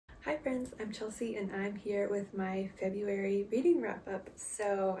Hi friends, I'm Chelsea and I'm here with my February reading wrap up.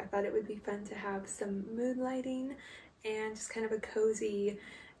 So I thought it would be fun to have some mood lighting and just kind of a cozy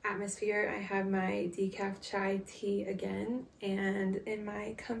atmosphere. I have my decaf chai tea again and in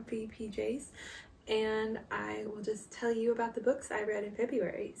my comfy PJs, and I will just tell you about the books I read in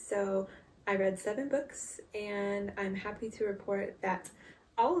February. So I read 7 books and I'm happy to report that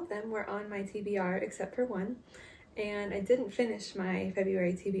all of them were on my TBR except for one. And I didn't finish my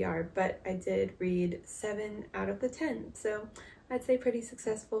February TBR, but I did read 7 out of the 10. So I'd say pretty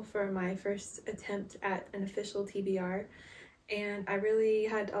successful for my first attempt at an official TBR. And I really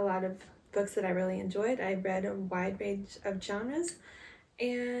had a lot of books that I really enjoyed. I read a wide range of genres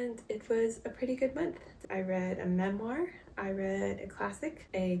and it was a pretty good month. I read a memoir, I read a classic,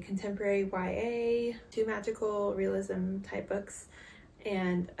 a contemporary YA, 2 magical realism type books,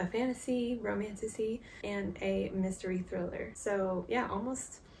 and a fantasy, romantasy, and a mystery thriller. So yeah,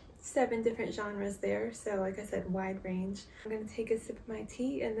 almost 7 different genres there. So like I said, wide range. I'm gonna take a sip of my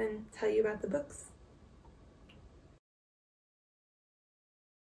tea and then tell you about the books.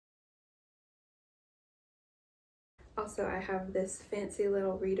 Also, I have this fancy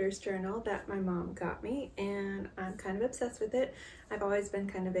little reader's journal that my mom got me and I'm kind of obsessed with it. I've always been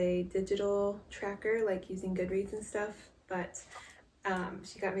kind of a digital tracker, like using Goodreads and stuff, but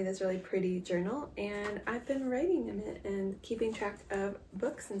she got me this really pretty journal and I've been writing in it and keeping track of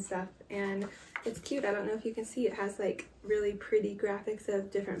books and stuff, and it's cute. I don't know if you can see, it has like really pretty graphics of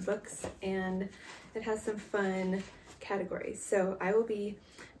different books and it has some fun categories. So I will be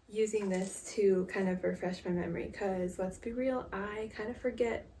using this to kind of refresh my memory because let's be real, I kind of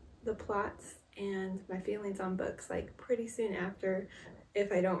forget the plots and my feelings on books like pretty soon after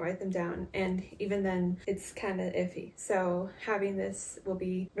if I don't write them down, and even then it's kind of iffy. So having this will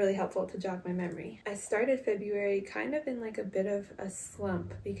be really helpful to jog my memory. I started February kind of in like a bit of a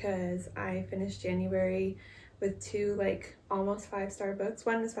slump because I finished January with 2 like almost 5-star books.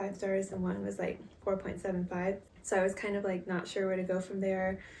 One was 5 stars and one was like 4.75. So I was kind of like not sure where to go from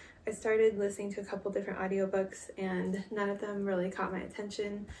there. I started listening to a couple different audiobooks and none of them really caught my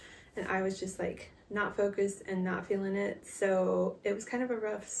attention, and I was just like not focused and not feeling it. So it was kind of a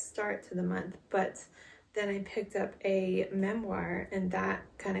rough start to the month, but then I picked up a memoir and that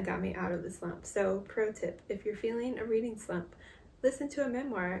kind of got me out of the slump. So pro tip, if you're feeling a reading slump, listen to a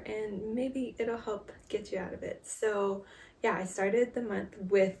memoir and maybe it'll help get you out of it. So yeah, I started the month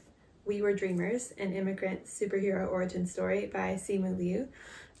with We Were Dreamers, an immigrant superhero origin story by Simu Liu.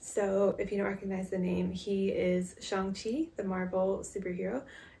 So if you don't recognize the name, he is Shang-Chi, the Marvel superhero,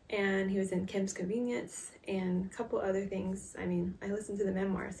 and he was in Kim's Convenience and a couple other things. I mean, I listened to the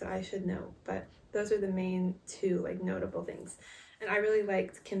memoir, so I should know, but those are the main 2 like notable things. And I really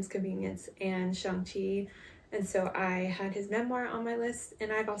liked Kim's Convenience and Shang-Chi, and so I had his memoir on my list,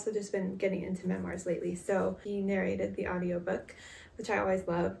 and I've also just been getting into memoirs lately. So he narrated the audiobook, which I always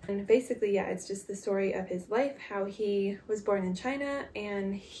love. And basically, yeah, it's just the story of his life, how he was born in China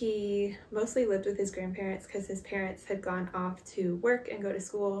and he mostly lived with his grandparents because his parents had gone off to work and go to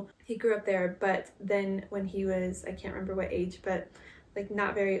school. He grew up there, but then when he was, I can't remember what age, but like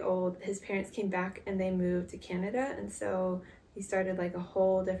not very old, his parents came back and they moved to Canada. And so he started like a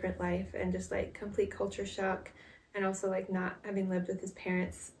whole different life and just like complete culture shock. And also like not having lived with his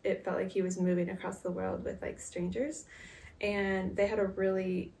parents, it felt like he was moving across the world with like strangers. And they had a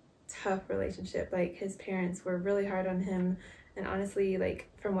really tough relationship. Like his parents were really hard on him, and honestly, like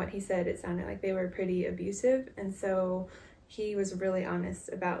from what he said, it sounded like they were pretty abusive. And so he was really honest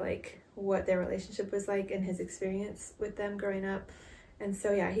about like what their relationship was like and his experience with them growing up. And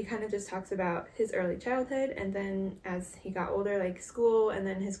so yeah, he kind of just talks about his early childhood and then as he got older, like school, and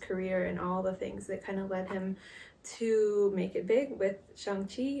then his career and all the things that kind of led him to make it big with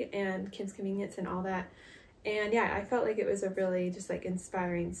Shang-Chi and Kim's Convenience and all that. And yeah, I felt like it was a really just like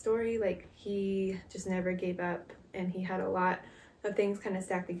inspiring story. Like he just never gave up, and he had a lot of things kind of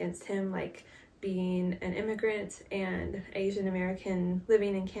stacked against him, like being an immigrant and Asian American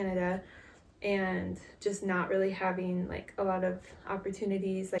living in Canada and just not really having like a lot of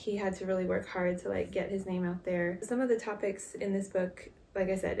opportunities. Like he had to really work hard to like get his name out there. Some of the topics in this book, like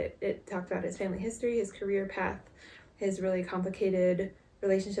I said, it talked about his family history, his career path, his really complicated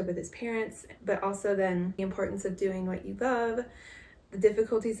relationship with his parents, but also then the importance of doing what you love, the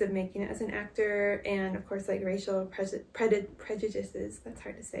difficulties of making it as an actor, and of course like racial prejudices, that's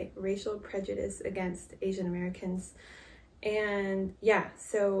hard to say, racial prejudice against Asian Americans. And yeah,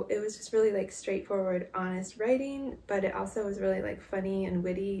 so it was just really like straightforward, honest writing, but it also was really like funny and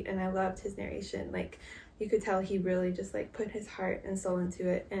witty, and I loved his narration. Like you could tell he really just like put his heart and soul into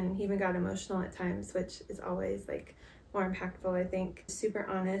it, and he even got emotional at times, which is always like more impactful, I think. Super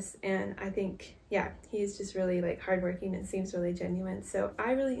honest, and I think, yeah, he's just really like hardworking and seems really genuine. So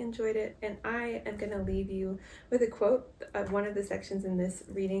I really enjoyed it, and I am gonna leave you with a quote. One of the sections in this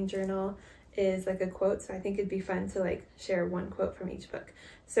reading journal is like a quote, so I think it'd be fun to like share one quote from each book.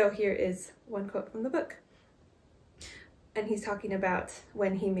 So here is one quote from the book. And he's talking about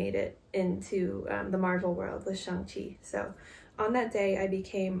when he made it into the Marvel world with Shang-Chi. So, on that day, I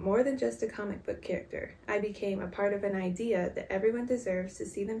became more than just a comic book character. I became a part of an idea that everyone deserves to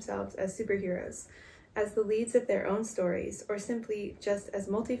see themselves as superheroes, as the leads of their own stories, or simply just as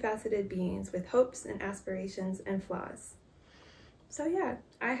multifaceted beings with hopes and aspirations and flaws. So yeah,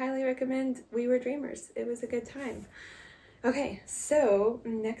 I highly recommend We Were Dreamers. It was a good time. Okay, so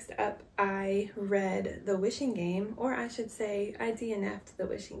next up I read The Wishing Game, or I should say I DNF'd The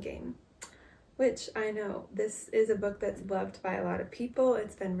Wishing Game, which I know this is a book that's loved by a lot of people.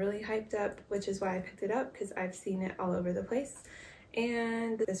 It's been really hyped up, which is why I picked it up, because I've seen it all over the place.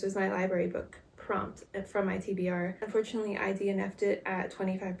 And this was my library book prompt from my TBR. Unfortunately, I DNF'd it at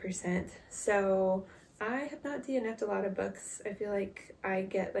 25%, so I have not DNF'd a lot of books. I feel like I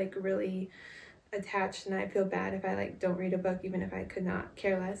get like really attached, and I feel bad if I like don't read a book even if I could not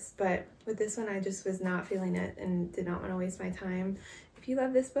care less. But with this one, I just was not feeling it and did not want to waste my time. If you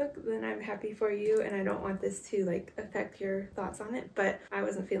love this book, then I'm happy for you, and I don't want this to like affect your thoughts on it, but I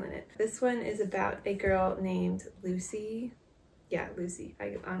wasn't feeling it. This one is about a girl named Lucy. Yeah, Lucy.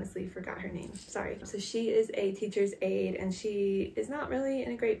 I honestly forgot her name. Sorry. So she is a teacher's aide, and she is not really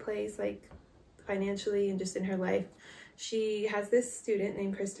in a great place like financially and just in her life. She has this student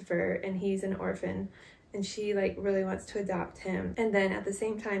named Christopher, and he's an orphan, and she like really wants to adopt him. And then at the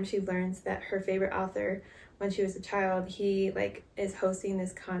same time, she learns that her favorite author when she was a child, he like is hosting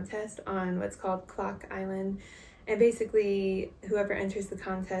this contest on what's called Clock Island, and basically whoever enters the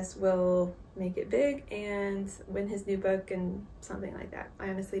contest will make it big and win his new book and something like that. I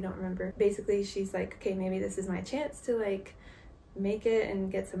honestly don't remember. Basically she's like, okay, maybe this is my chance to like make it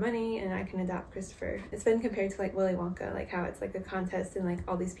and get some money and I can adopt Christopher. It's been compared to like Willy Wonka, like how it's like a contest and like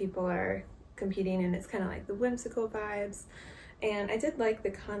all these people are competing, and it's kind of like the whimsical vibes. And I did like the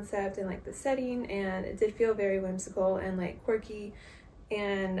concept and like the setting, and it did feel very whimsical and like quirky,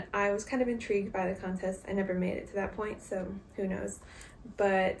 and I was kind of intrigued by the contest. I never made it to that point, so who knows.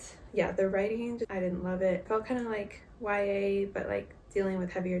 But yeah, the writing, I didn't love it. It felt kind of like YA, but like dealing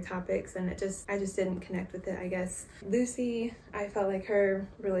with heavier topics, and I just didn't connect with it, I guess. Lucy, I felt like her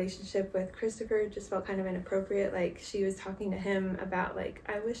relationship with Christopher just felt kind of inappropriate. Like she was talking to him about like,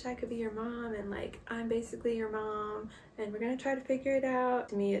 I wish I could be your mom, and like I'm basically your mom and we're gonna try to figure it out.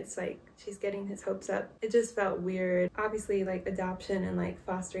 To me, it's like she's getting his hopes up. It just felt weird. Obviously like adoption and like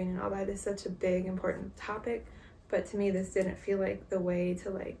fostering and all that is such a big important topic, but to me this didn't feel like the way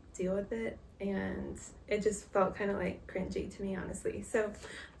to like deal with it, and it just felt kind of like cringy to me, honestly. So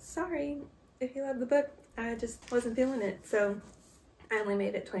sorry if you love the book, I just wasn't feeling it, so I only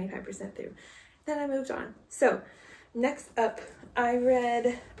made it 25% through. Then I moved on. So next up, I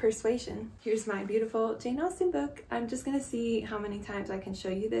read Persuasion. Here's my beautiful Jane Austen book. I'm just gonna see how many times I can show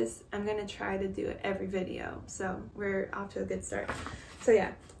you this. I'm gonna try to do it every video, so we're off to a good start. So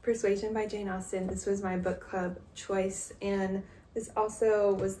yeah, Persuasion by Jane Austen. This was my book club choice, and this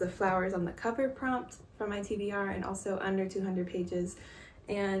also was the flowers on the cover prompt from my TBR, and also under 200 pages.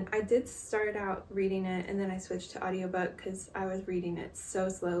 And I did start out reading it, and then I switched to audiobook because I was reading it so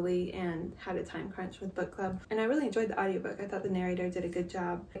slowly and had a time crunch with book club. And I really enjoyed the audiobook. I thought the narrator did a good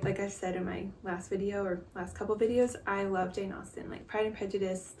job. Like I said in my last video or last couple videos, I love Jane Austen. Like Pride and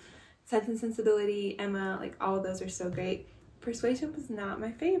Prejudice, Sense and Sensibility, Emma, like all of those are so great. Persuasion was not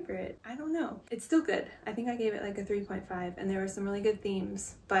my favorite. I don't know. It's still good. I think I gave it like a 3.5, and there were some really good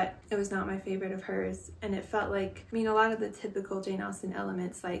themes, but it was not my favorite of hers. And it felt like, I mean, a lot of the typical Jane Austen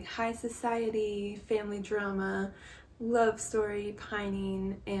elements like high society, family drama, love story,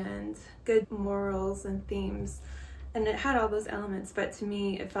 pining, and good morals and themes. And it had all those elements, but to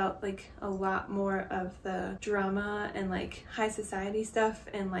me it felt like a lot more of the drama and like high society stuff,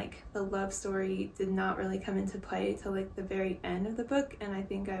 and like the love story did not really come into play till like the very end of the book. And I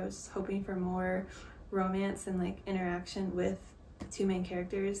think I was hoping for more romance and like interaction with the two main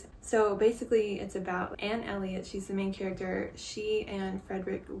characters. So basically it's about Anne Elliot. She's the main character. She and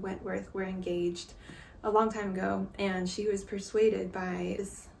Frederick Wentworth were engaged a long time ago, and she was persuaded by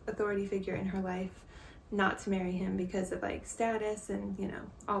this authority figure in her life not to marry him because of like status and, you know,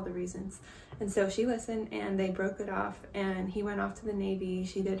 all the reasons. And so she listened, and they broke it off, and he went off to the Navy,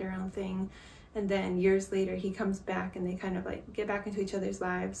 she did her own thing, and then years later he comes back and they kind of like get back into each other's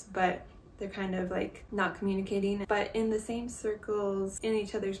lives. But They're kind of like not communicating, but in the same circles, in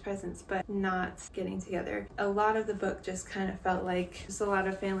each other's presence, but not getting together. A lot of the book just kind of felt like just a lot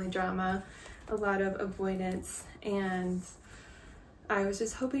of family drama, a lot of avoidance, and I was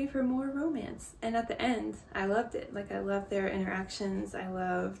just hoping for more romance. And at the end, I loved it. Like, I loved their interactions, I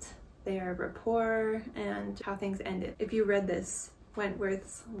loved their rapport and how things ended. If you read this,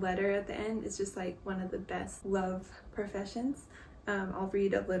 Wentworth's letter at the end is just like one of the best love professions. I'll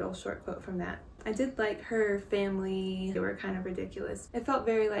read a little short quote from that. I did like her family. They were kind of ridiculous. It felt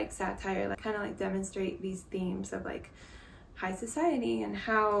very like satire, like kind of like demonstrate these themes of like high society and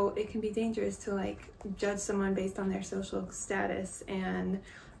how it can be dangerous to like judge someone based on their social status and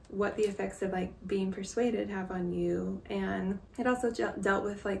what the effects of like being persuaded have on you. And it also dealt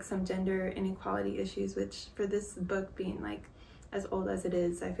with like some gender inequality issues, which for this book being like as old as it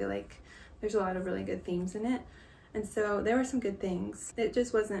is, I feel like there's a lot of really good themes in it. And so there were some good things. It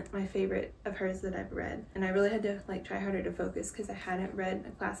just wasn't my favorite of hers that I've read. And I really had to like try harder to focus because I hadn't read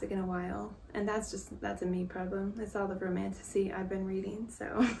a classic in a while. And that's a me problem. It's all the romantasy I've been reading.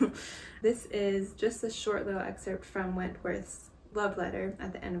 So this is just a short little excerpt from Wentworth's love letter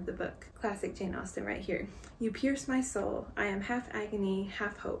at the end of the book. Classic Jane Austen right here. You pierce my soul. I am half agony,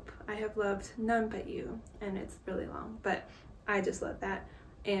 half hope. I have loved none but you. And it's really long, but I just love that.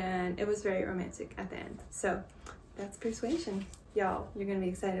 And it was very romantic at the end. So that's Persuasion. Y'all, you're gonna be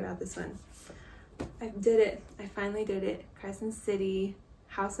excited about this one. I did it. I finally did it. Crescent City,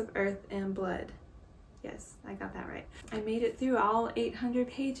 House of Earth and Blood. Yes, I got that right. I made it through all 800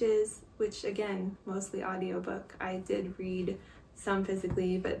 pages, which again, mostly audiobook. I did read some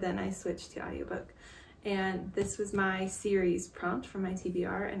physically, but then I switched to audiobook. And this was my series prompt for my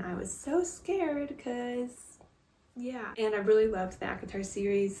TBR, and I was so scared because yeah, and I really loved the ACOTAR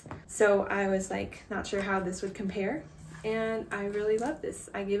series, so I was like not sure how this would compare, and I really loved this.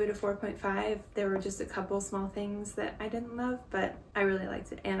 I gave it a 4.5. There were just a couple small things that I didn't love, but I really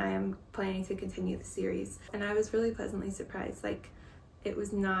liked it, and I am planning to continue the series. And I was really pleasantly surprised. Like, it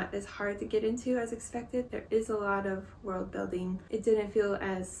was not as hard to get into as expected. There is a lot of world building. It didn't feel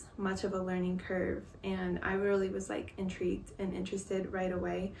as much of a learning curve, and I really was like intrigued and interested right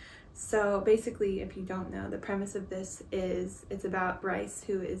away. So basically, if you don't know, the premise of this is it's about Bryce,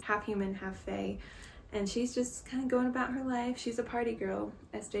 who is half human, half fae, and she's just kind of going about her life. She's a party girl.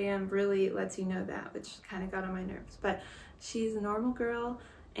 SJM really lets you know that, which kind of got on my nerves. But she's a normal girl,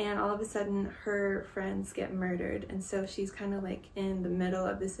 and all of a sudden her friends get murdered, and so she's kind of like in the middle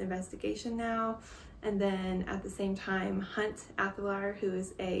of this investigation now. And then at the same time, Hunt Athalar, who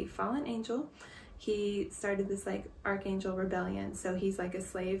is a fallen angel, he started this like archangel rebellion, so he's like a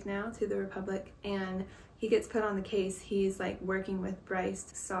slave now to the Republic, and he gets put on the case. He's like working with Bryce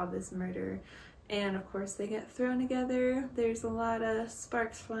to solve this murder, and of course they get thrown together. There's a lot of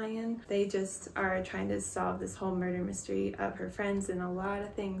sparks flying. They just are trying to solve this whole murder mystery of her friends, and a lot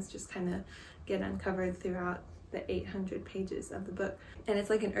of things just kind of get uncovered throughout the 800 pages of the book. And it's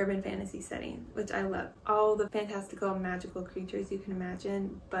like an urban fantasy setting, which I love. All the fantastical magical creatures you can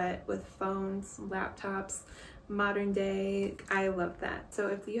imagine, but with phones, laptops, modern day. I love that. So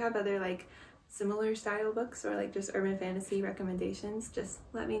if you have other like similar style books or like just urban fantasy recommendations, just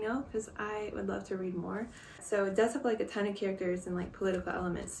let me know, because I would love to read more. So it does have like a ton of characters and like political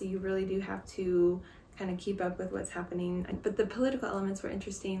elements, so you really do have to kind of keep up with what's happening. But the political elements were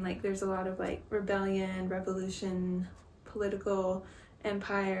interesting. Like, there's a lot of like rebellion, revolution, political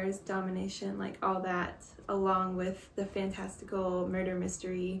empires, domination, like all that, along with the fantastical murder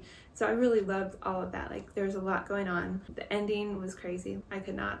mystery. So I really loved all of that. Like, there's a lot going on. The ending was crazy. I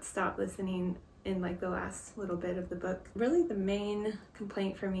could not stop listening in like the last little bit of the book. Really, the main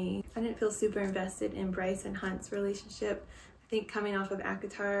complaint for me, I didn't feel super invested in Bryce and Hunt's relationship. I think coming off of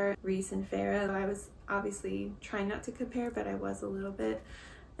ACOTAR, Rhys and Farrow, I was obviously trying not to compare, but I was a little bit.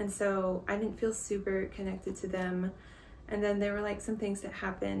 And so I didn't feel super connected to them. And then there were like some things that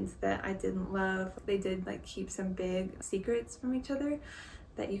happened that I didn't love. They did like keep some big secrets from each other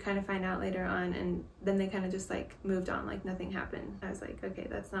that you kind of find out later on, and then they kind of just like moved on, like nothing happened. I was like, okay,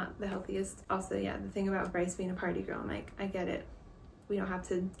 that's not the healthiest. Also, yeah, the thing about Bryce being a party girl, I'm like, I get it. We don't have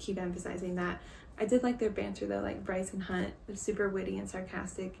to keep emphasizing that. I did like their banter though, like Bryce and Hunt. They're super witty and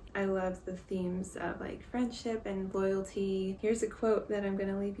sarcastic. I loved the themes of like friendship and loyalty. Here's a quote that I'm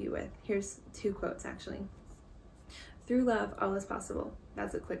gonna leave you with. Here's two quotes actually. Through love, all is possible.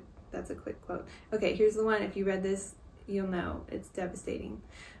 That's a quick quote. Okay, here's the one. If you read this, you'll know it's devastating.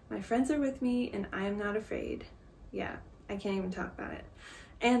 My friends are with me and I am not afraid. Yeah, I can't even talk about it.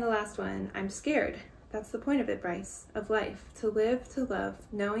 And the last one, I'm scared. That's the point of it, Bryce, of life. To live, to love,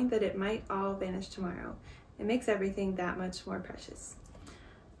 knowing that it might all vanish tomorrow. It makes everything that much more precious.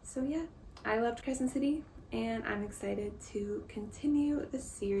 So yeah, I loved Crescent City, and I'm excited to continue the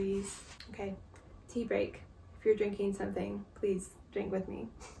series. Okay, tea break. If you're drinking something, please drink with me.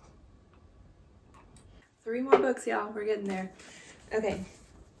 3 more books, y'all. We're getting there. Okay,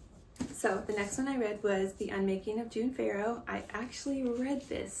 so the next one I read was The Unmaking of June Farrow. I actually read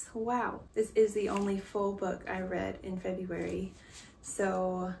this. Wow. This is the only full book I read in February.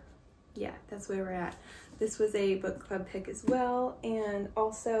 So yeah, that's where we're at. This was a book club pick as well, and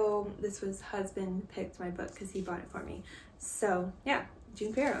also this was husband picked my book because he bought it for me. So yeah,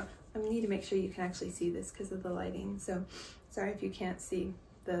 June Farrow. I need to make sure you can actually see this because of the lighting, so sorry if you can't see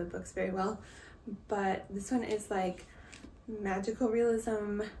the books very well. But this one is like magical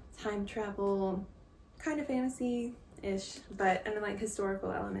realism, time travel, kind of fantasy-ish, but and then like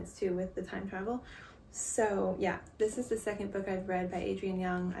historical elements too with the time travel. So yeah, this is the second book I've read by Adrienne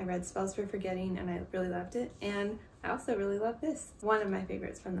Young. I read Spells for Forgetting and I really loved it, and I also really love this. One of my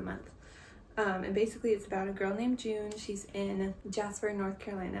favorites from the month. And basically it's about a girl named June. She's in Jasper, North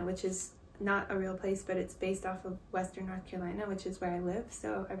Carolina, which is not a real place, but it's based off of Western North Carolina, which is where I live,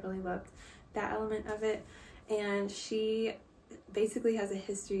 so I really loved that element of it. And she basically has a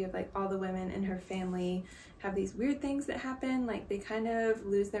history of like all the women in her family have these weird things that happen, like they kind of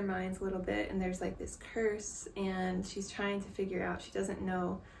lose their minds a little bit, and there's like this curse, and she's trying to figure out, she doesn't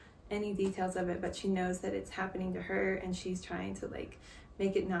know any details of it, but she knows that it's happening to her, and she's trying to like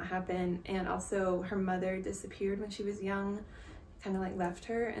make it not happen. And also her mother disappeared when she was young, kind of like left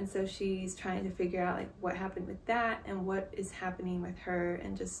her, and so she's trying to figure out like what happened with that and what is happening with her,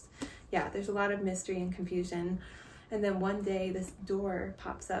 and just yeah, there's a lot of mystery and confusion. And then one day this door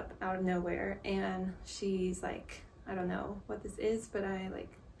pops up out of nowhere, and she's like, I don't know what this is, but I like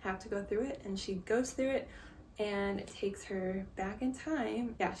have to go through it. And she goes through it, and it takes her back in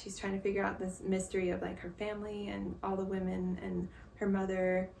time. Yeah, she's trying to figure out this mystery of like her family and all the women and her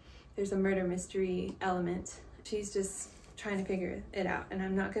mother. There's a murder mystery element. She's just trying to figure it out, and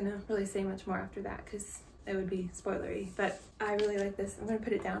I'm not gonna really say much more after that because it would be spoilery, but I really like this. I'm gonna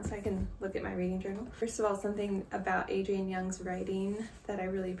put it down so I can look at my reading journal. First of all, something about Adrienne Young's writing that I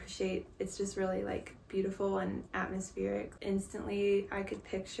really appreciate, it's just really like beautiful and atmospheric. Instantly, I could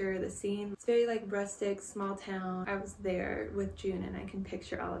picture the scene. It's very like rustic, small town. I was there with June and I can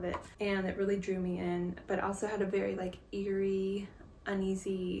picture all of it, and it really drew me in, but also had a very like eerie,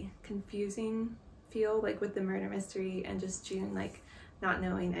 uneasy, confusing feel, like with the murder mystery and just June like not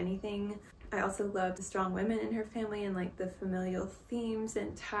knowing anything. I also loved the strong women in her family and like the familial themes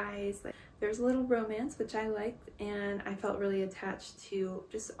and ties. Like there's a little romance, which I liked, and I felt really attached to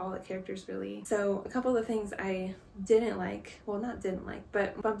just all the characters really. So a couple of things I didn't like, well not didn't like,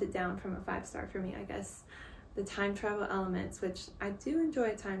 but bumped it down from a 5-star for me, I guess. The time travel elements, which I do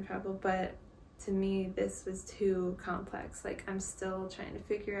enjoy time travel, but to me this was too complex. Like I'm still trying to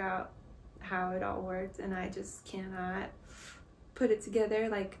figure out how it all worked, and I just cannot put it together.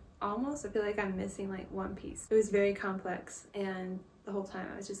 Like almost I feel like I'm missing like one piece. It was very complex, and the whole time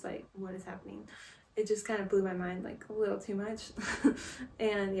I was just like, what is happening? It just kind of blew my mind like a little too much.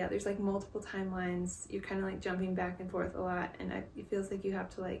 And yeah, there's like multiple timelines. You're kind of like jumping back and forth a lot, and it feels like you have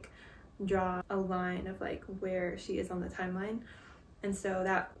to like draw a line of like where she is on the timeline, and so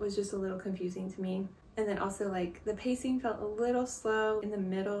that was just a little confusing to me. And then also like the pacing felt a little slow. In the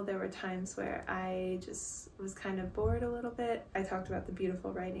middle there were times where I just was kind of bored a little bit. I talked about the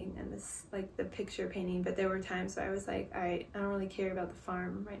beautiful writing and this like the picture painting, but there were times where I was like, I don't really care about the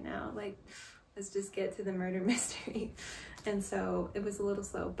farm right now, like let's just get to the murder mystery. And so it was a little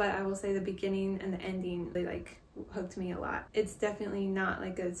slow, but I will say the beginning and the ending, they like hooked me a lot. It's definitely not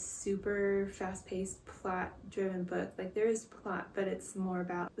like a super fast-paced plot-driven book. Like there is plot, but it's more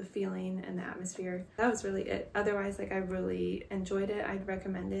about the feeling and the atmosphere. That was really it. Otherwise, like I really enjoyed it. I'd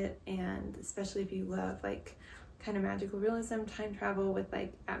recommend it, and especially if you love like kind of magical realism, time travel with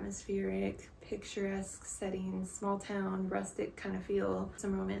like atmospheric, picturesque settings, small town, rustic kind of feel,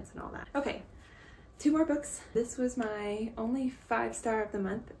 some romance and all that. Okay. 2 more books. This was my only 5-star of the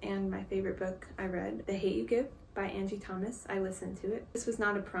month and my favorite book I read, The Hate U Give by Angie Thomas. I listened to it. This was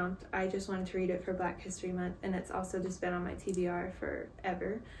not a prompt. I just wanted to read it for Black History Month, and it's also just been on my TBR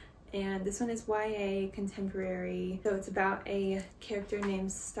forever. And this one is YA contemporary. So it's about a character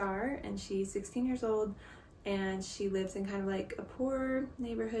named Star, and she's 16 years old, and she lives in kind of like a poor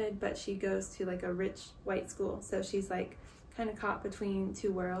neighborhood, but she goes to like a rich white school. So she's like kind of caught between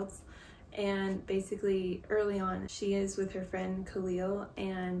 2 worlds. And basically early on she is with her friend Khalil,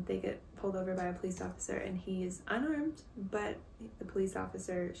 and they get pulled over by a police officer, and he is unarmed, but the police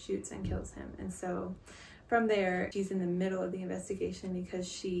officer shoots and kills him. And so from there, she's in the middle of the investigation because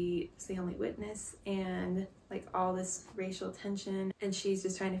she is the only witness, and like all this racial tension, and she's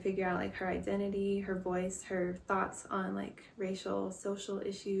just trying to figure out like her identity, her voice, her thoughts on like racial, social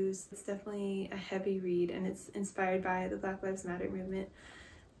issues. It's definitely a heavy read, and it's inspired by the Black Lives Matter movement.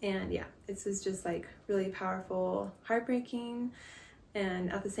 And yeah, this is just like really powerful, heartbreaking,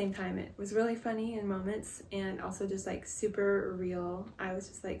 and at the same time it was really funny in moments, and also just like super real. I was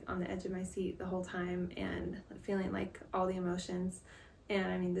just like on the edge of my seat the whole time and feeling like all the emotions. And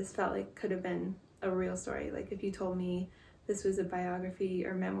I mean, this felt like could have been a real story. Like if you told me this was a biography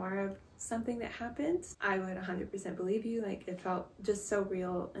or memoir of something that happened, I would 100% believe you. Like it felt just so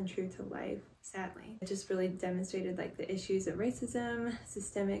real and true to life. Sadly, it just really demonstrated like the issues of racism,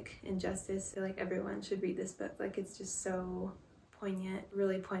 systemic injustice. I feel like everyone should read this book. Like it's just so poignant,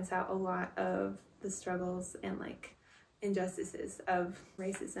 really points out a lot of the struggles and like injustices of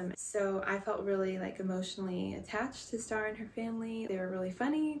racism. So I felt really like emotionally attached to Star and her family. They were really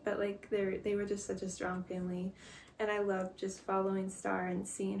funny, but like they were just such a strong family. And I loved just following Star and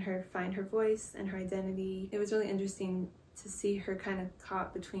seeing her find her voice and her identity. It was really interesting to see her kind of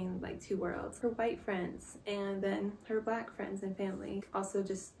caught between like two worlds, her white friends and then her Black friends and family. Also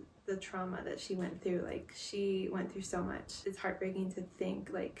just the trauma that she went through. Like she went through so much. It's heartbreaking to think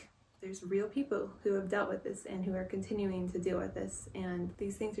like there's real people who have dealt with this and who are continuing to deal with this, and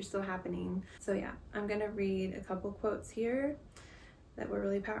these things are still happening. So yeah, I'm gonna read a couple quotes here that were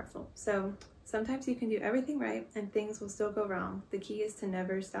really powerful. So, sometimes you can do everything right and things will still go wrong. The key is to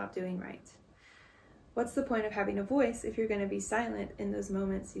never stop doing right. What's the point of having a voice if you're going to be silent in those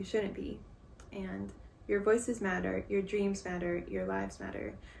moments you shouldn't be? And your voices matter, your dreams matter, your lives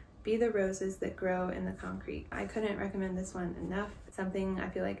matter. Be the roses that grow in the concrete. I couldn't recommend this one enough. It's something I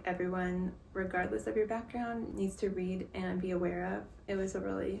feel like everyone, regardless of your background, needs to read and be aware of. It was a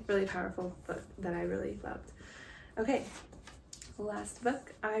really, really powerful book that I really loved. Okay, last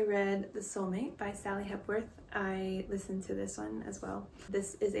book, I read The Soulmate by Sally Hepworth. I listened to this one as well.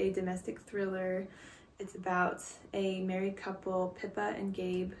 This is a domestic thriller. It's about a married couple, Pippa and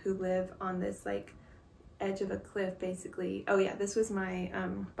Gabe, who live on this like edge of a cliff basically. Oh yeah, this was my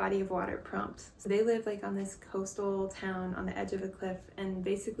body of water prompt. So they live like on this coastal town on the edge of a cliff, and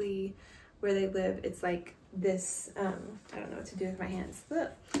basically where they live, it's like this, I don't know what to do with my hands. Ugh.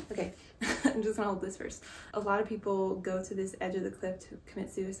 Okay, I'm just gonna hold this first. A lot of people go to this edge of the cliff to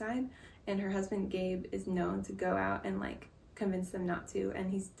commit suicide, and her husband Gabe is known to go out and like convince them not to,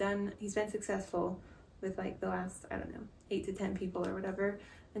 and he's been successful with like the last, I don't know, 8 to 10 people or whatever,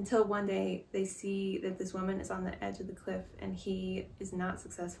 until one day they see that this woman is on the edge of the cliff and he is not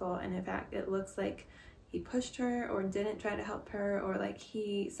successful, and in fact it looks like he pushed her or didn't try to help her, or like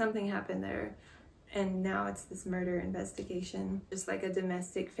something happened there, and now it's this murder investigation. Just like a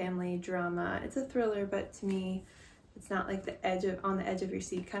domestic family drama. It's a thriller, but to me it's not like on the edge of your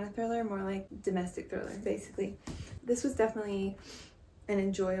seat kind of thriller, more like domestic thriller basically. This was definitely an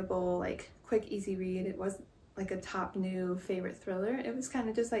enjoyable, like quick, easy read. It wasn't like a top new favorite thriller. It was kind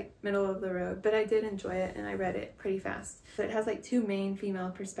of just like middle of the road, but I did enjoy it and I read it pretty fast. So it has like 2 main female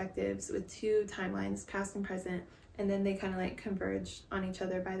perspectives with 2 timelines, past and present, and then they kind of like converge on each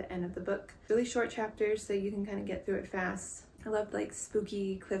other by the end of the book. Really short chapters, so you can kind of get through it fast. I loved like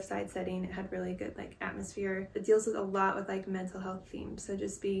spooky cliffside setting. It had really good like atmosphere. It deals with a lot with like mental health themes, so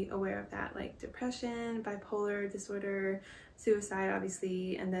just be aware of that, like depression, bipolar disorder, suicide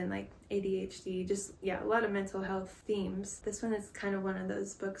obviously, and then like ADHD, just yeah, a lot of mental health themes. This one is kind of one of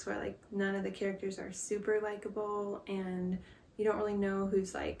those books where like none of the characters are super likable and you don't really know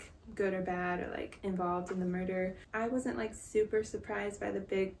who's like good or bad or like involved in the murder. I wasn't like super surprised by the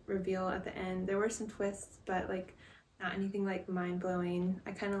big reveal at the end. There were some twists, but like not anything like mind-blowing.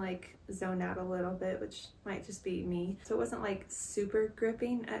 I kind of like zoned out a little bit, which might just be me. So it wasn't like super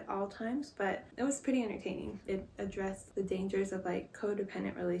gripping at all times, but it was pretty entertaining. It addressed the dangers of like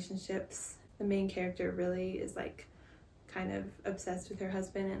codependent relationships. The main character really is like kind of obsessed with her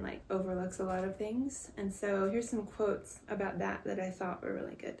husband and like overlooks a lot of things. And so here's some quotes about that I thought were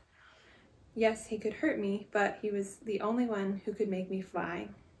really good. Yes, he could hurt me, but he was the only one who could make me fly.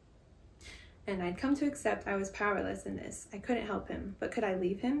 And I'd come to accept I was powerless in this. I couldn't help him, but could I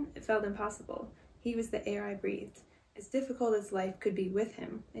leave him? It felt impossible. He was the air I breathed. As difficult as life could be with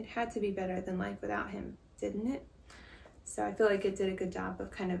him, it had to be better than life without him, didn't it? So I feel like it did a good job of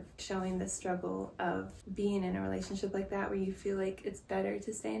kind of showing the struggle of being in a relationship like that, where you feel like it's better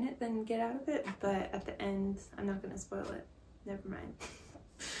to stay in it than get out of it. But at the end, I'm not going to spoil it. Never mind.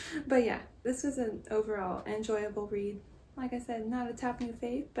 But yeah, this was an overall enjoyable read. Like I said, not a top new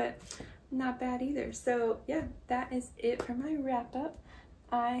fave, but not bad either. So yeah, that is it for my wrap up.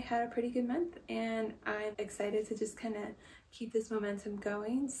 I had a pretty good month and I'm excited to just kind of keep this momentum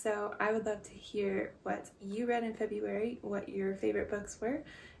going. So I would love to hear what you read in February, what your favorite books were,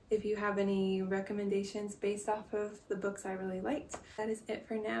 if you have any recommendations based off of the books I really liked. That is it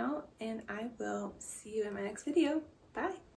for now, and I will see you in my next video. Bye!